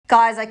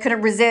Guys, I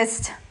couldn't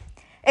resist.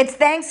 It's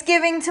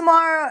Thanksgiving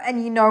tomorrow,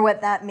 and you know what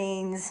that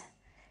means.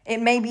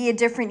 It may be a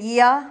different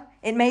year.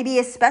 It may be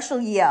a special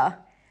year.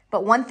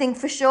 But one thing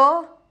for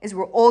sure is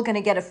we're all going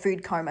to get a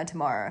food coma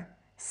tomorrow.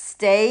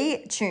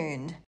 Stay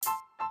tuned.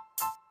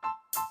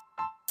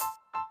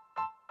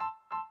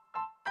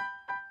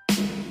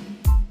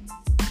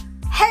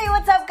 Hey,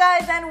 what's up,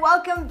 guys? And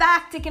welcome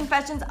back to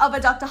Confessions of a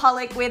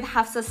Doctorholic with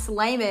Hafsa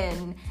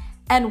Slayman.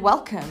 And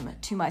welcome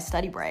to my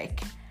study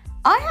break.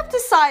 I have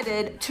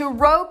decided to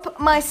rope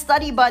my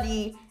study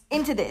buddy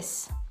into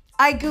this.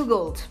 I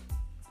Googled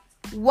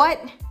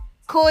what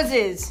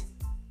causes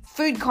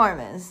food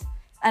comas,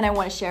 and I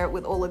want to share it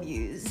with all of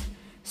yous.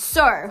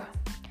 So,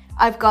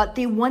 I've got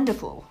the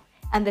wonderful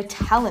and the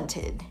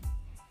talented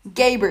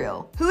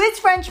Gabriel, who is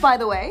French, by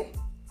the way,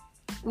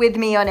 with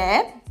me on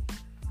air.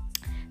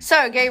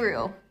 So,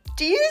 Gabriel,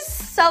 do you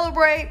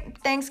celebrate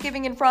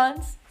Thanksgiving in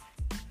France?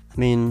 I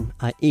mean,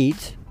 I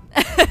eat.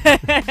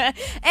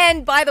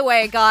 And by the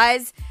way,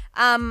 guys,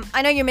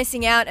 I know you're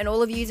missing out and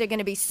all of you are going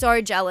to be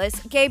so jealous.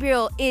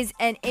 Gabriel is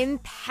an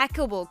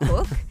impeccable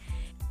cook.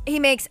 He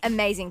makes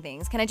amazing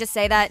things. Can I just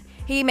say that?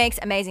 He makes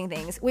amazing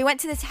things. We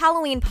went to this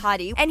Halloween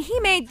party and he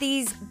made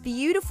these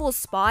beautiful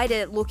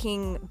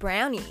spider-looking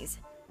brownies.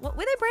 What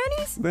were they,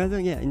 brownies? Brother,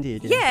 yeah,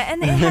 indeed. Yeah,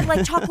 and it had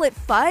like chocolate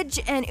fudge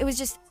and it was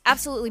just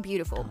absolutely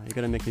beautiful. You're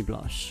going to make me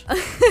blush.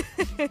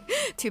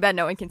 Too bad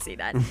no one can see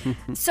that.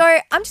 So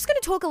I'm just going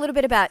to talk a little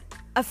bit about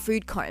a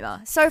food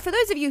coma. So for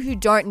those of you who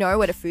don't know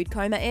what a food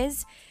coma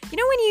is, you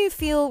know when you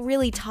feel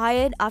really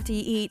tired after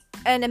you eat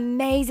an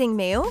amazing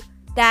meal?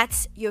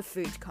 That's your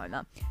food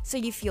coma. So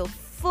you feel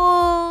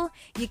full,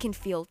 you can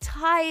feel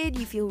tired,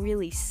 you feel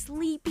really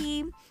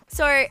sleepy.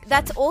 So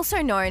that's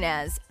also known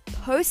as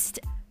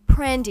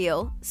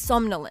postprandial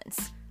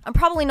somnolence. I'm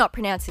probably not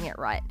pronouncing it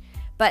right,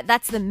 but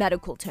that's the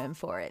medical term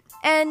for it.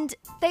 And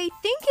they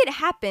think it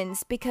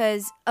happens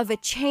because of a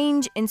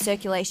change in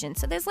circulation.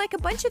 So there's like a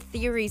bunch of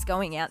theories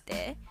going out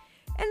there.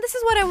 And this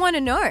is what I want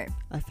to know.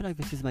 I feel like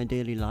this is my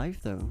daily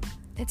life, though.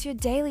 It's your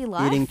daily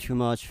life? Eating too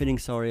much, feeling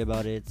sorry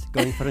about it,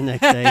 going for the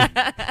next day.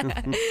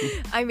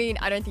 I mean,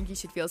 I don't think you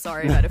should feel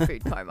sorry about a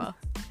food coma.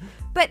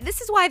 But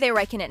this is why they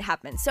reckon it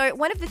happens. So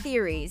one of the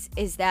theories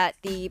is that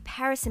the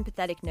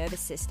parasympathetic nervous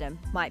system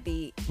might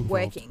be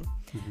working.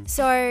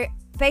 So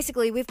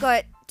basically, we've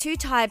got two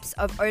types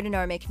of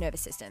autonomic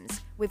nervous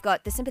systems. We've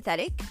got the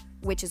sympathetic,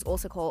 which is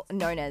also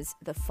known as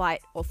the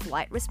fight or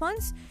flight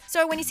response.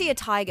 So when you see a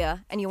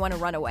tiger and you want to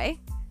run away,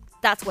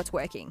 that's what's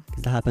working.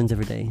 Because that happens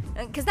every day.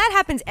 Because that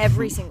happens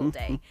every single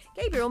day.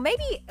 Gabriel,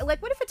 maybe, like,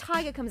 what if a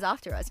tiger comes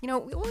after us? You know,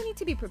 we all need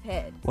to be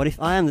prepared. What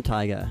if I am the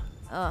tiger?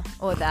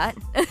 Or that.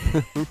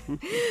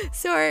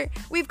 So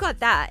we've got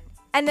that.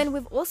 And then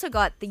we've also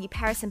got the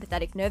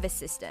parasympathetic nervous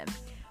system,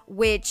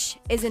 which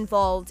is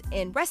involved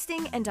in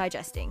resting and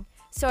digesting.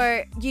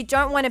 So you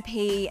don't want to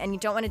pee and you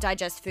don't want to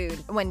digest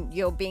food when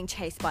you're being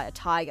chased by a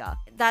tiger.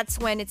 That's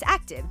when it's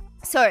active.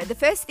 So the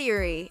first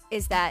theory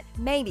is that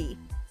maybe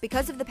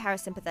because of the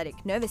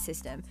parasympathetic nervous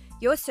system,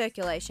 your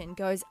circulation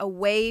goes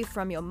away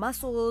from your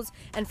muscles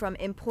and from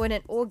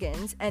important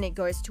organs and it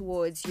goes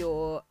towards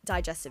your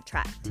digestive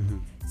tract.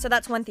 So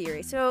that's one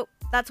theory. So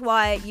that's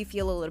why you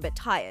feel a little bit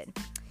tired.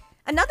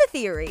 Another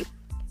theory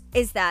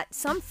is that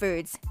some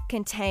foods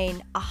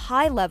contain a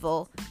high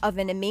level of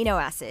an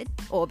amino acid,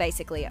 or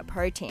basically a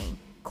protein,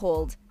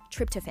 called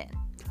tryptophan.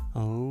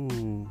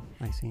 Oh,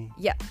 I see.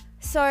 Yep.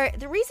 So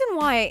the reason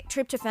why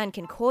tryptophan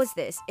can cause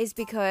this is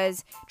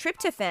because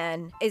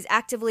tryptophan is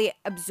actively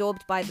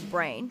absorbed by the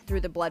brain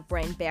through the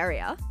blood-brain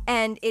barrier,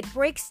 and it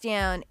breaks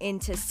down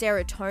into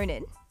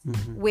serotonin,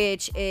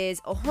 which is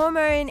a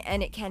hormone,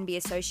 and it can be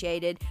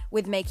associated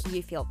with making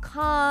you feel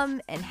calm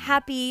and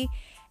happy.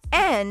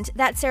 And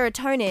that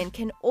serotonin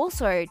can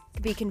also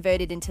be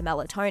converted into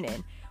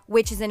melatonin,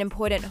 which is an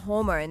important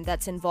hormone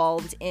that's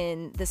involved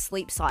in the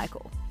sleep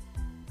cycle.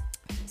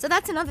 So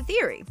that's another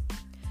theory.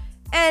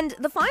 And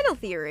the final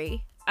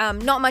theory,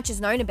 not much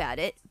is known about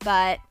it,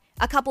 but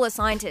a couple of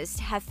scientists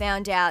have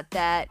found out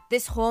that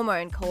this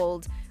hormone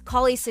called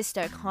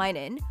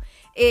cholecystokinin,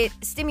 it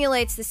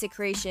stimulates the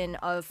secretion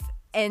of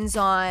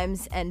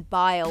enzymes and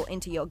bile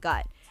into your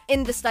gut.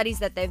 In the studies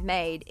that they've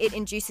made, it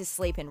induces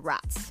sleep in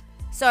rats.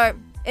 So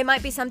it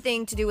might be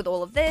something to do with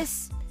all of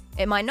this.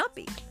 It might not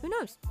be. Who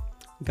knows?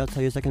 Got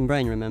to use second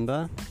brain,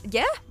 remember?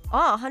 Yeah.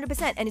 Oh,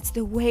 100%. And it's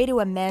the way to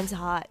a man's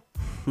heart.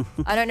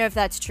 I don't know if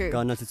that's true.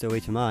 God knows it's a way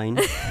to mine.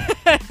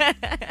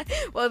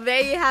 Well,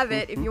 there you have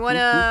it. If you want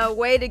to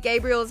way to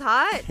Gabriel's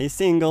heart, He's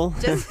single.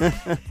 just...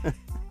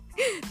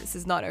 This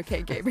is not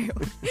okay, Gabriel.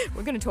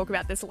 We're going to talk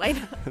about this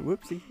later.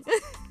 Whoopsie.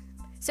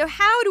 So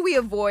how do we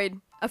avoid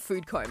a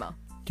food coma?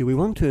 Do we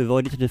want to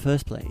avoid it in the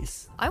first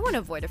place? I want to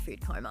avoid a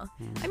food coma.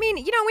 I mean,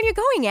 you know, when you're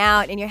going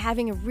out and you're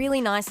having a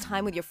really nice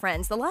time with your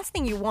friends, the last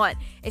thing you want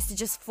is to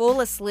just fall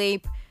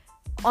asleep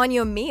on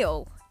your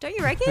meal. Don't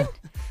you reckon?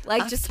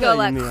 Like, just go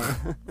like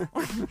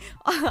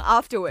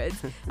afterwards.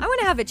 I want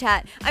to have a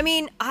chat. I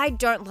mean, I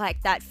don't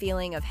like that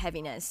feeling of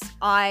heaviness.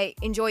 I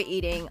enjoy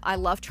eating. I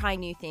love trying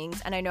new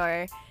things. And I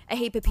know a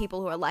heap of people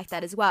who are like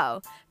that as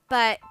well.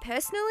 But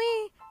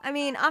personally, I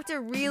mean, after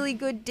a really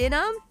good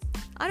dinner,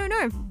 I don't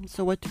know.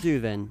 So what to do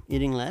then?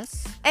 Eating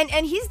less? And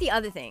here's the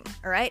other thing,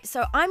 all right?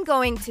 So I'm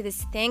going to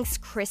this Thanks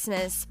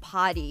Christmas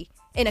party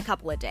in a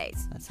couple of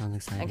days, That sounds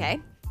exciting. okay?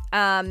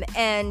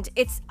 And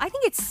I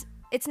think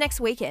it's next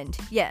weekend.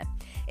 Yeah.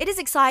 It is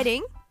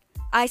exciting.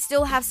 I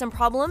still have some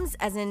problems,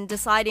 as in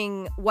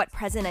deciding what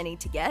present I need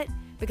to get,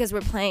 because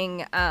we're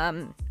playing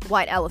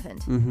White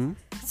Elephant. Mm-hmm.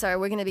 So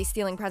we're going to be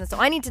stealing presents. So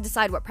I need to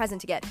decide what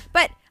present to get.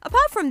 But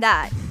apart from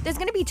that, there's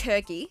going to be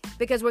turkey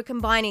because we're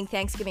combining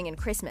Thanksgiving and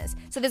Christmas.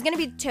 So there's going to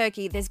be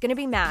turkey, there's going to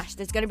be mash,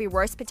 there's going to be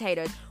roast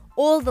potatoes,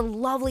 all the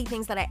lovely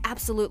things that I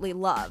absolutely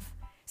love.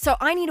 So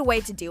I need a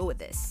way to deal with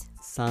this.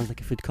 Sounds like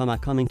a food coma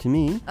coming to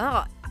me.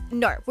 Oh,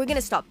 no, we're going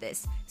to stop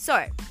this.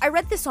 So I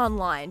read this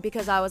online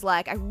because I was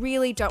like, I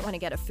really don't want to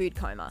get a food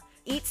coma.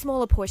 Eat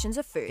smaller portions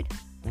of food,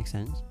 Makes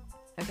sense.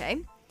 okay?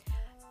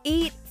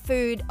 Eat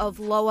food of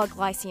lower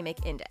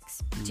glycemic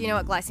index. Do you know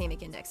what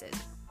glycemic index is?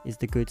 Is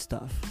the good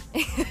stuff.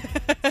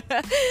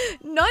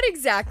 Not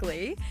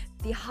exactly.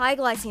 The high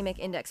glycemic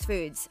index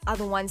foods are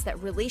the ones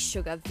that release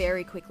sugar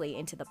very quickly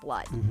into the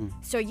blood.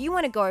 So you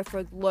want to go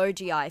for low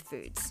GI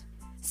foods.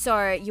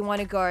 So you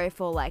want to go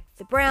for like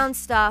the brown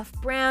stuff,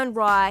 brown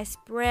rice,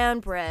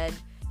 brown bread,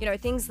 you know,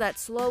 things that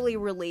slowly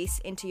release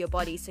into your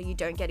body so you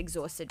don't get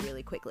exhausted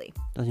really quickly.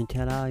 Does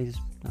Nutella is...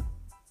 No.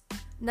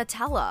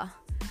 Nutella?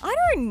 I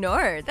don't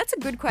know. That's a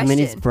good I question. mean,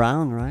 it's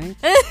brown, right?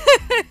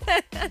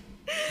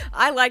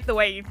 I like the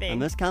way you think. It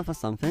must count for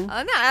something.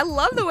 I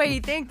love the way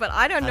you think, but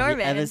I don't know, Have you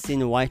man. ever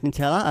seen white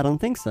Nutella? I don't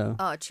think so.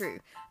 Oh, true.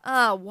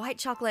 White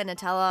chocolate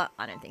Nutella,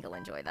 I don't think I'll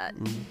enjoy that.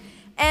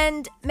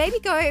 And maybe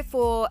go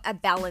for a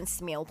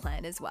balanced meal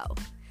plan as well.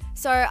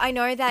 So I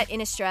know that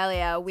in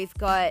Australia, we've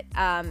got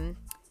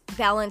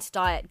balanced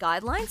diet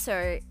guidelines.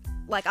 So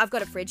like I've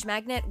got a fridge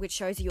magnet which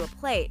shows you a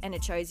plate, and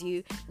it shows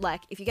you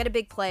like if you get a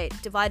big plate,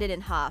 divide it in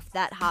half.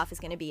 That half is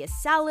going to be a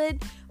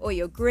salad or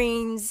your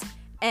greens,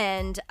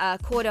 and a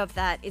quarter of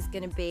that is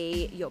going to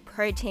be your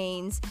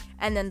proteins,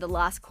 and then the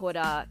last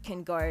quarter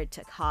can go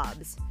to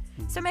carbs.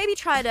 So maybe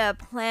try to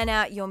plan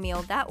out your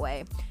meal that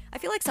way. I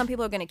feel like some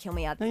people are going to kill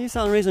me out. No, you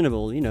sound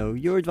reasonable. You know,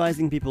 you're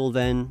advising people,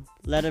 then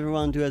let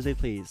everyone do as they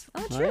please.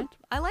 Oh, true. Right?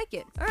 I like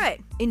it. All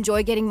right.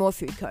 Enjoy getting more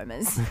food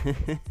comas.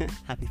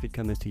 Happy food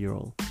comas to you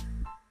all.